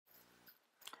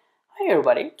Hi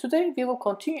everybody, today we will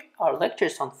continue our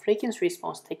lectures on frequency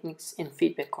response techniques in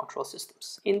feedback control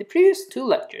systems. In the previous two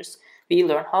lectures, we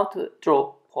learned how to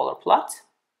draw polar plot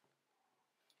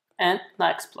and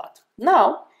Nyquist plot.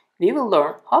 Now, we will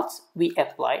learn how we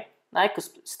apply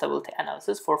Nyquist stability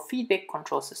analysis for feedback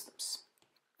control systems.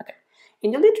 Okay. In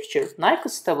the literature,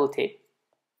 Nyquist stability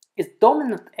is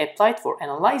dominantly applied for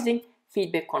analyzing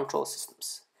feedback control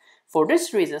systems. For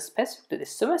this reason, specific to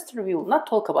this semester, we will not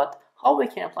talk about how we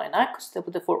can apply Nyquist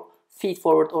stability for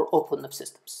feed-forward or open-loop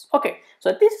systems. Okay,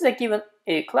 so this is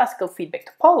a classical feedback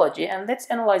topology, and let's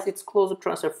analyze its closed-loop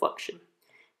transfer function.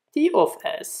 T of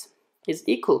S is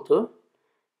equal to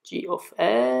G of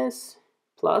S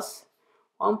plus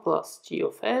 1 plus G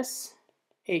of S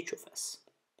H of S.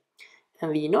 And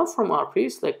we know from our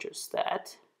previous lectures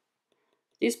that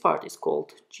this part is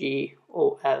called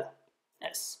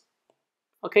GOLS.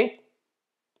 Okay?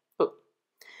 Good.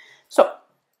 So,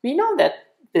 we know that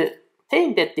the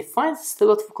thing that defines the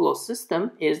stability of a closed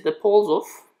system is the poles of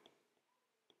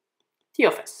T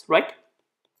of S, right?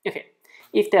 Okay.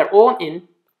 If they're all in,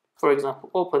 for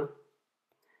example, open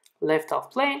left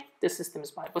half plane, the system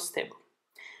is bistable.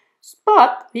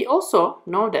 But we also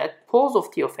know that poles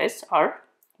of T of S are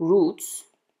roots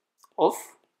of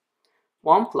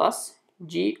 1 plus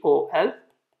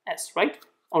GOLS, right?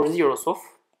 Or zeros of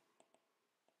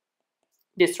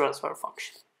this transfer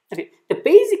function. Okay, the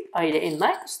basic idea in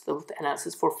Nyquist stability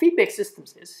analysis for feedback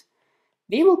systems is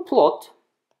we will plot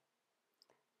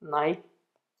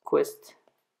Nyquist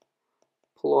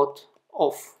plot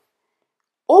of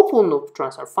open loop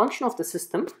transfer function of the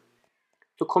system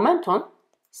to comment on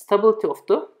stability of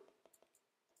the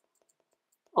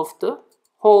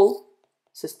whole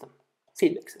system,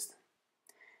 feedback system.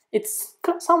 It's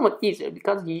somewhat easier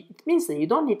because it means that you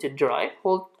don't need to derive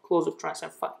whole closed loop transfer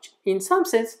function. In some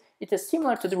sense, it is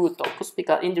similar to the root locus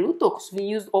because in the root locus we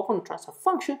use open loop transfer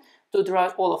function to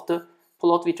derive all of the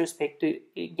plot with respect to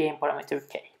gain parameter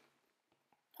k.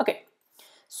 Okay,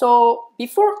 so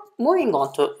before moving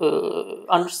on to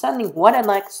understanding what a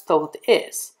Nyquist stability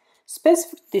is,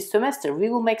 specific this semester we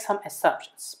will make some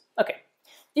assumptions. Okay,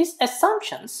 these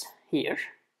assumptions here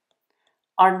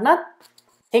are not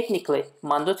technically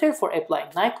mandatory for applying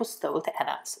Nyquist stability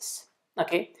analysis.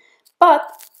 Okay,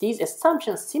 but these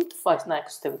assumptions simplify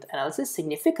Nyquist stability analysis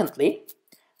significantly,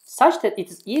 such that it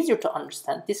is easier to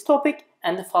understand this topic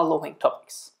and the following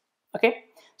topics. Okay,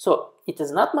 so it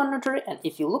is not mandatory, and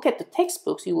if you look at the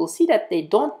textbooks, you will see that they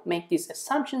don't make these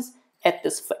assumptions at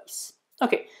this phase.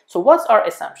 Okay, so what's our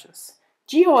assumptions?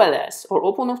 GOLS, or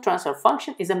open loop transfer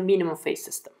function, is a minimum phase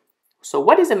system. So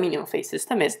what is a minimum phase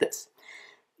system is this: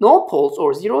 no poles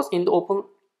or zeros in the open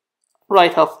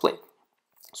right half plane.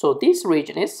 So this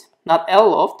region is not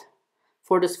L-loved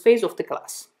for this phase of the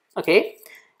class. Okay.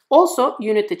 Also,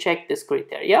 you need to check this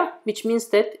criteria, which means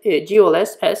that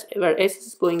GOLS, where S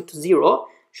is going to 0,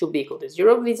 should be equal to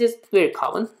 0, which is very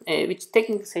common, which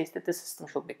technically says that the system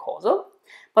should be causal.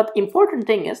 But important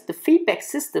thing is the feedback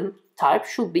system type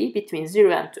should be between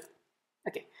 0 and 2.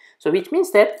 Okay. So which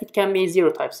means that it can be a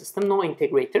 0 type system, no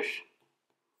integrator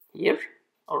here,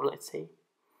 or let's say,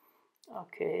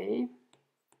 okay.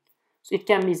 So it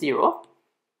can be 0,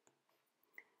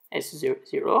 S0,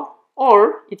 0,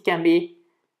 or it can be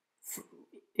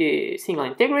a single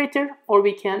integrator, or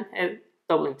we can have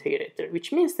double integrator,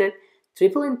 which means that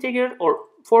triple integrator or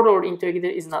fourth order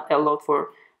integrator is not allowed for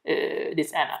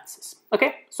this analysis.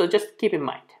 Okay, so just keep in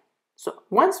mind. So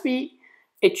once we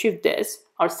achieve this,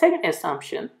 our second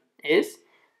assumption is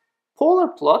polar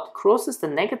plot crosses the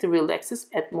negative real axis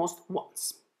at most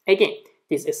once. Again,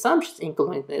 these assumptions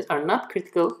included in this are not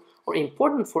critical or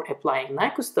important for applying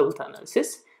Nyquist stability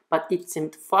analysis, but it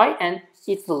simplifies and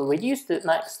it will reduce the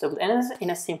Nyquist stability analysis in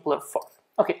a simpler form.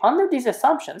 Okay, under these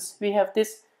assumptions, we have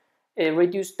this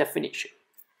reduced definition.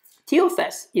 T of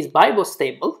S is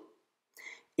bistable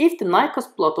if the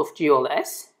Nyquist plot of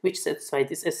GOLS, which satisfies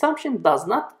this assumption, does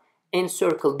not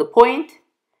encircle the point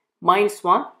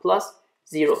 -1 plus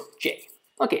 0j.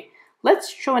 Okay, let's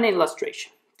show an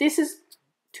illustration. This is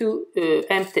two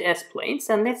empty S planes,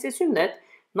 and let's assume that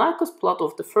Nyquist plot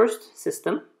of the first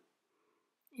system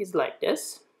is like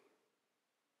this.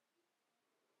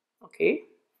 Okay,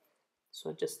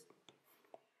 so just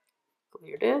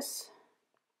clear this.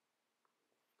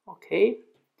 Okay,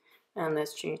 and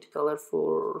let's change the color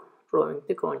for drawing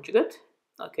the conjugate.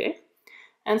 Okay,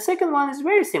 and second one is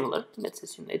very similar. Let's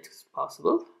assume that it's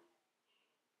possible.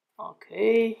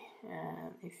 Okay,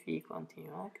 and if we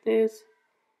continue like this,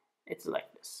 it's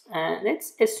like this. And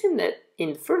let's assume that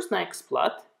in the first Nyquist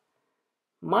plot,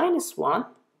 -1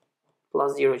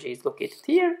 plus 0j is located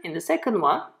here. In the second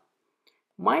one,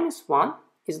 -1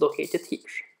 is located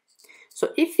here.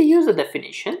 So if we use a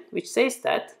definition which says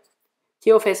that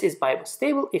T of S is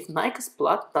bistable if Nyquist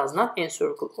plot does not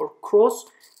encircle or cross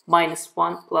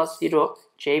 -1 plus 0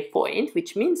 j point,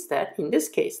 which means that in this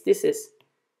case this is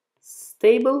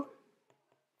stable,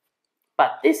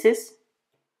 but this is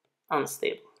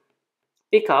unstable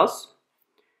because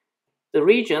the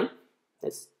region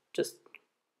that's just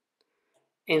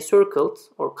encircled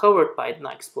or covered by the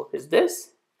Nyquist plot is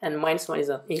this, and -1 is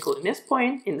an inclusiveness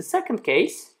point. In the second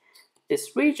case,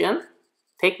 this region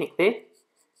technically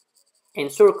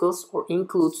encircles or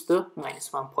includes the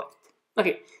 -1 point.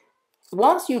 Okay,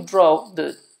 once you draw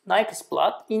the Nyquist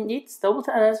plot, indeed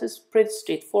stability analysis is pretty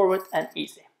straightforward and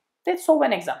easy. Let's solve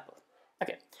an example.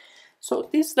 Okay, so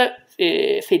this is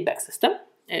the feedback system.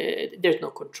 There's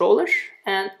no controller,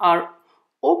 and our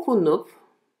open loop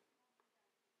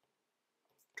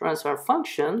transfer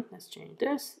function, let's change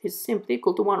this, is simply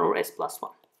equal to 1 over s plus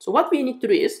 1. So what we need to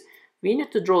do is, we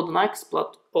need to draw the Nyquist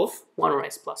plot of 1 over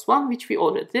s plus 1, which we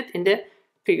already did in the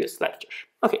previous lecture.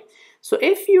 Okay, so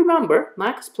if you remember,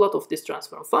 Nyquist plot of this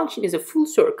transfer function is a full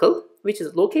circle, which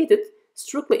is located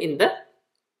strictly in the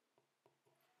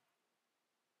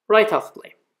right half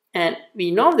plane. And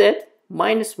we know that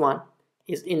 -1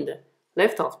 is in the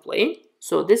left half plane,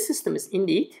 so this system is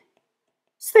indeed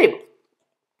stable.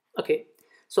 Okay,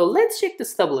 so let's check the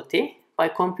stability by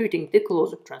computing the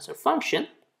closure transfer function,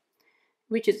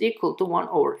 which is equal to 1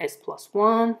 over s plus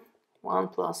 1, 1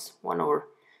 plus 1 over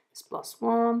s plus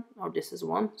 1, or this is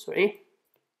 1, sorry.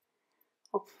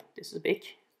 Oh, this is big.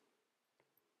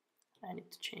 I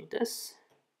need to change this.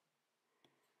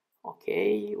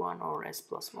 Okay, 1 over s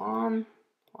plus 1,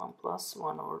 1 plus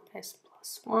 1 over s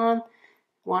plus 1,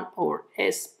 1 over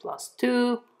s plus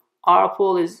 2. Our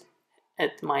pole is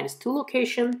at -2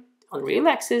 location on real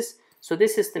axis, so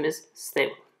this system is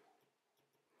stable.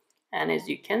 And as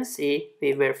you can see,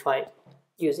 we verify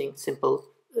using simple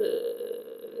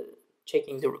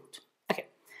checking the root. Okay,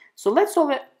 so let's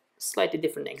solve a slightly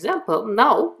different example.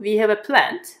 Now we have a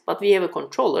plant, but we have a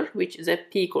controller, which is a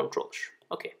P controller.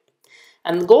 Okay,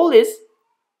 and the goal is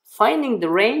finding the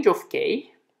range of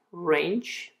k,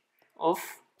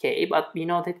 but we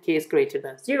know that k is greater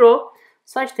than 0,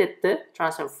 such that the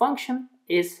transfer function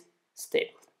is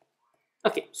stable.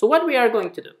 Okay, so what we are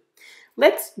going to do?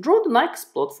 Let's draw the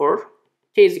Nyquist plot for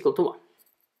k is equal to 1.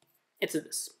 It's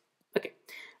this. Okay,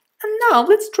 and now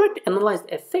let's try to analyze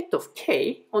the effect of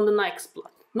k on the Nyquist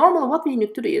plot. Normally what we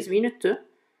need to do is we need to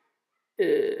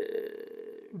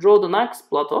draw the Nyquist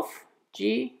plot of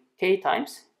k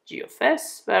times g of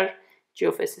s, where g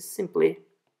of s is simply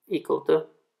equal to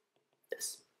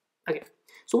this. Okay,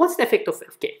 so what's the effect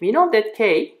of k? We know that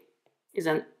k is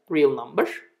a real number,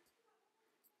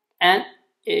 and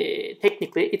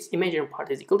technically its imaginary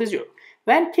part is equal to 0.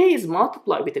 When k is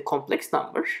multiplied with a complex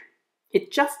number,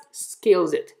 it just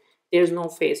scales it. There's no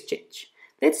phase change.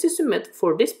 Let's assume that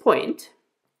for this point,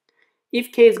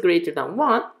 if k is greater than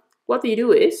 1, what we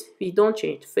do is we don't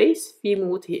change the phase, we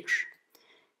move it here.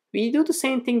 We do the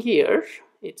same thing here.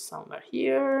 It's somewhere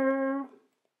here,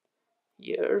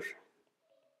 here,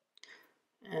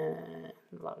 and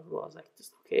it was like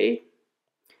this. Okay,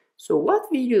 so what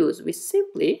we do is we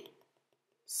simply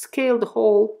scale the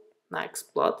whole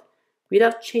Nyquist plot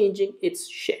without changing its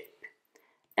shape.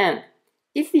 And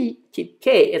if we keep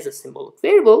k as a symbolic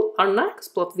variable, our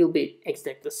Nyquist plot will be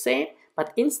exactly the same,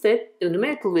 but instead the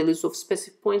numerical values of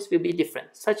specific points will be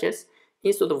different, such as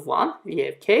instead of 1 we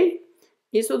have k,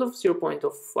 instead of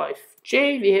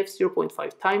 0.5j we have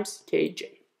 0.5 times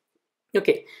kj.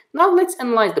 Okay, now let's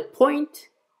analyze the point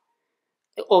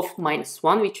of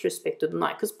 -1 with respect to the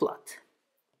Nyquist plot.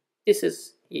 This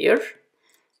is here.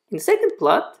 In the second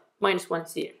plot, -1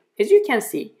 is here. As you can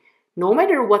see, no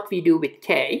matter what we do with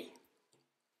k,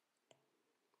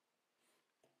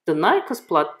 the Nyquist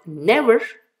plot never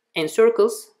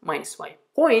encircles -1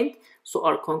 point, so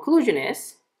our conclusion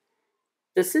is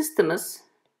the system is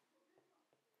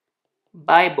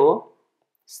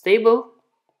bistable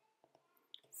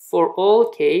for all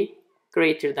k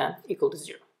greater than equal to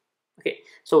 0. Okay,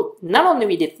 so not only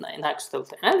we did Nyquist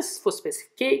stability analysis for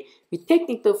specific k, we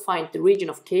technically find the region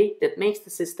of k that makes the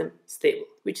system stable,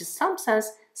 which is in some sense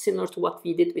similar to what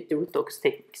we did with the root locus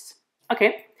techniques.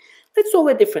 Okay, let's solve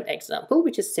a different example,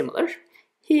 which is similar.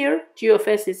 Here, g of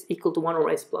s is equal to 1 over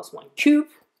s plus 1 cube,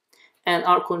 and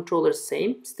our controller is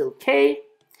same, still k.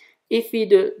 If we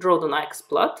draw the Nyquist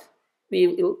plot, we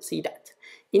will see that.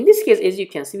 In this case, as you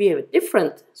can see, we have a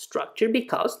different structure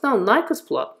because now Nyquist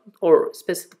plot or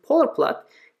specific polar plot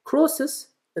crosses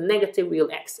the negative real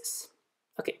axis.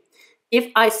 Okay, if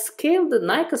I scale the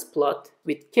Nyquist plot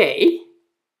with k,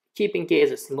 keeping k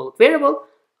as a symbolic variable,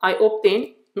 I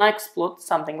obtain Nyquist plot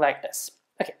something like this.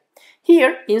 Okay,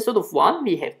 here instead of 1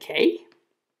 we have k,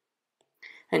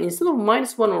 and instead of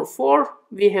minus 1 over 4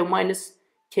 we have minus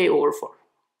k over 4.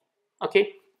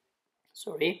 Okay,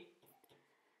 sorry.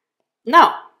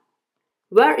 Now,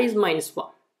 where is minus 1?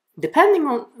 Depending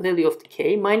on value of the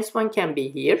k, minus 1 can be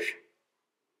here,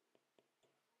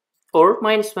 or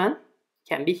minus 1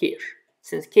 can be here,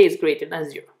 since k is greater than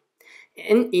 0.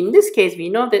 And in this case, we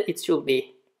know that it should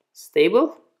be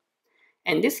stable.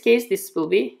 And in this case, this will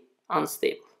be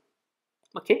unstable.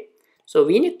 Okay, so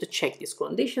we need to check these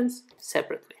conditions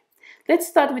separately. Let's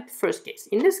start with the first case.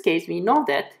 In this case, we know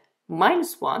that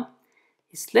minus 1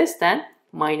 is less than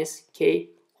minus k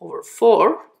over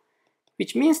 4,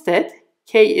 which means that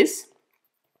k is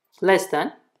less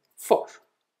than 4.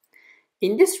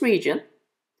 In this region,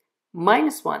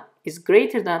 minus 1 is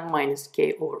greater than minus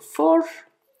k over 4,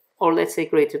 or let's say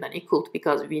greater than equal to,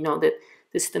 because we know that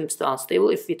the system is unstable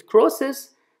if it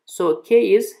crosses, so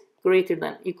k is greater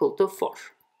than equal to 4.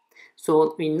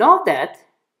 So we know that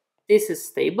this is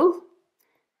stable,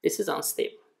 this is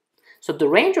unstable. So the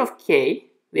range of k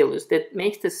values that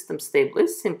makes the system stable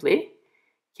is simply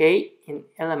k in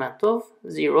element of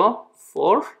 0,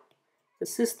 4, the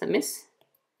system is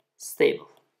stable.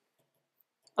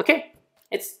 Okay,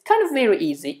 it's kind of very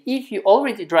easy if you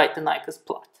already write the Nyquist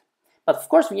plot. But of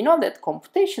course, we know that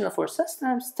computational for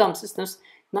some systems,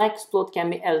 Nyquist plot can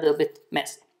be a little bit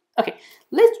messy. Okay,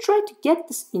 let's try to get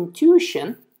this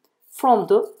intuition from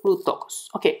the root locus.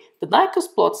 Okay, the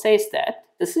Nyquist plot says that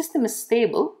the system is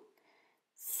stable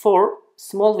for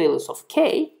small values of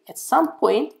k. At some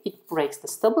point, it breaks the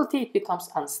stability, it becomes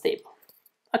unstable.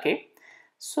 Okay,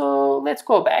 so let's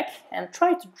go back and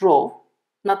try to draw,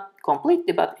 not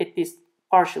completely, but at least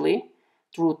partially,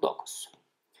 the root locus.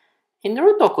 In the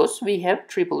root locus, we have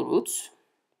triple roots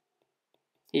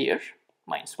here,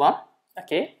 minus 1.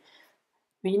 Okay,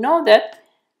 we know that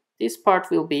this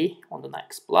part will be on the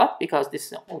Nyquist plot because this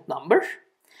is an odd number.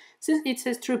 Since it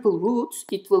says triple roots,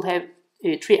 it will have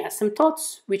 3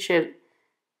 asymptotes which have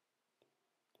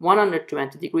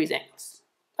 120 degrees angles.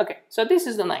 Okay, so this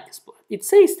is the Nyquist plot. It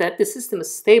says that the system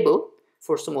is stable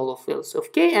for small values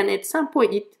of k, and at some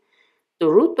point the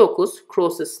root locus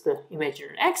crosses the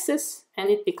imaginary axis and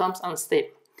it becomes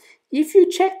unstable. If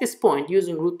you check this point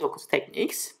using root locus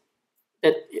techniques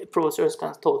that Professor has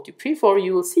taught you before,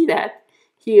 you will see that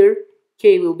here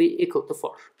k will be equal to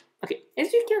 4. Okay,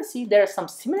 as you can see, there are some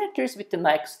similarities with the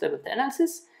Nyquist stability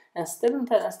analysis and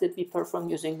stability analysis that we perform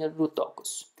using the root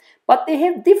locus. But they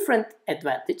have different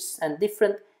advantages and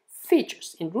different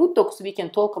features. In root locus, we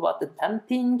can talk about the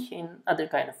damping and other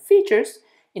kind of features.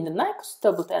 In the Nyquist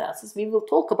stability analysis, we will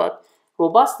talk about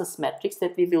robustness metrics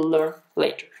that we will learn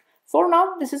later. For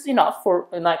now, this is enough for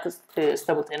Nyquist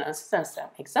stability analysis and some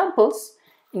examples.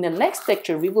 In the next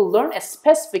lecture, we will learn a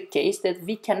specific case that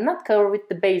we cannot cover with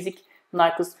the basic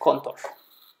Nyquist contour.